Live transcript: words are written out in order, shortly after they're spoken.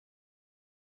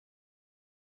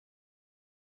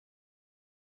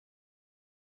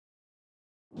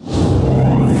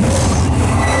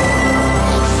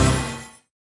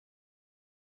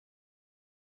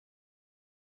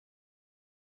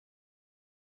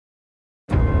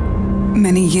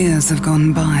Many years have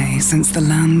gone by since the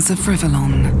lands of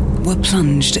Rivalon were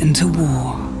plunged into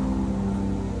war.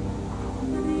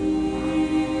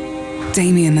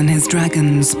 Damien and his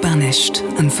dragons banished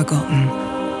and forgotten.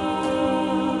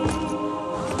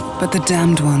 But the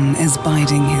Damned One is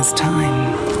biding his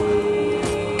time,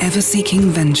 ever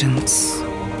seeking vengeance.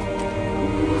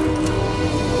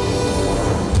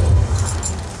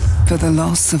 For the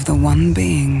loss of the one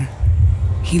being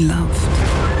he loved.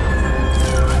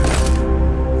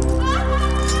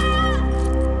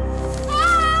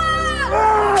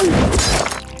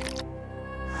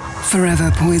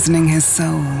 Forever poisoning his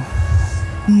soul,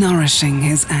 nourishing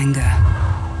his anger.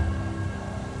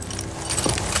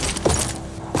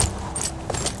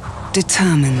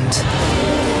 Determined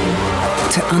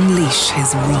to unleash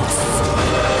his wrath.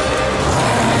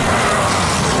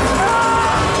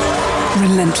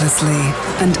 Relentlessly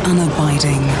and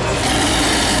unabiding.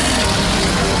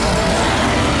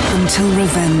 Until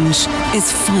revenge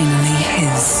is finally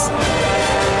his.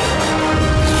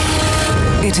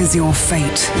 It is your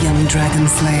fate, young Dragon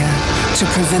Slayer, to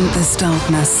prevent this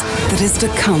darkness that is to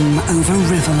come over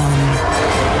Rivalon.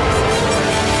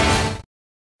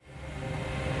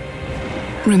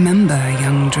 Remember,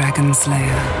 young Dragon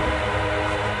Slayer.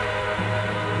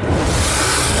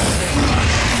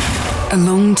 A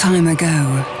long time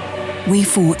ago, we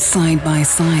fought side by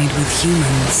side with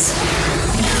humans.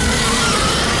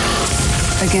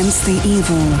 Against the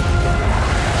evil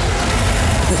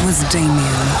that was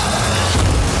Damien.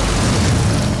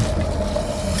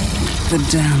 The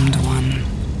Damned One.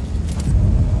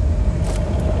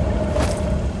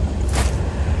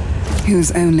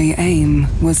 Whose only aim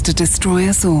was to destroy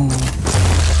us all.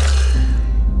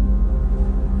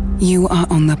 You are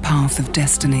on the path of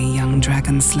destiny, young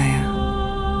Dragon Slayer.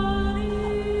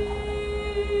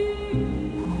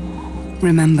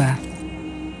 Remember.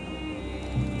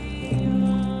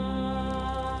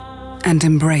 And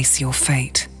embrace your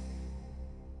fate.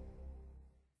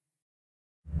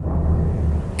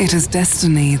 It is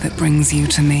destiny that brings you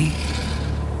to me.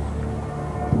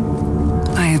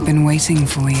 I have been waiting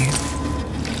for you.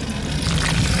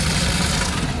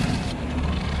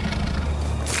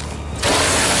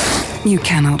 You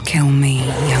cannot kill me,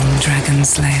 young Dragon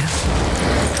Slayer.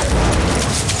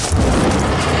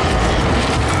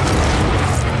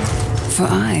 For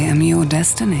I am your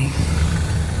destiny.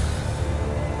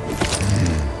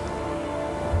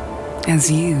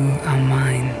 As you are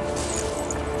mine.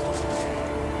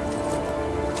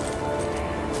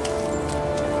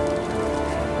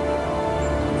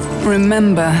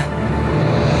 Remember,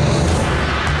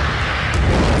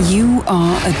 you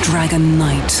are a dragon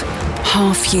knight,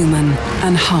 half human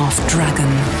and half dragon,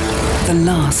 the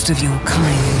last of your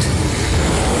kind.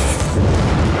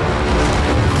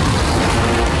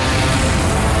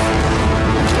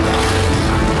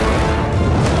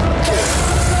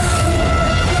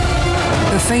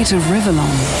 The fate of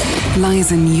Rivalon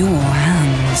lies in your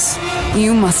hands.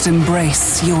 You must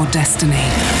embrace your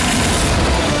destiny.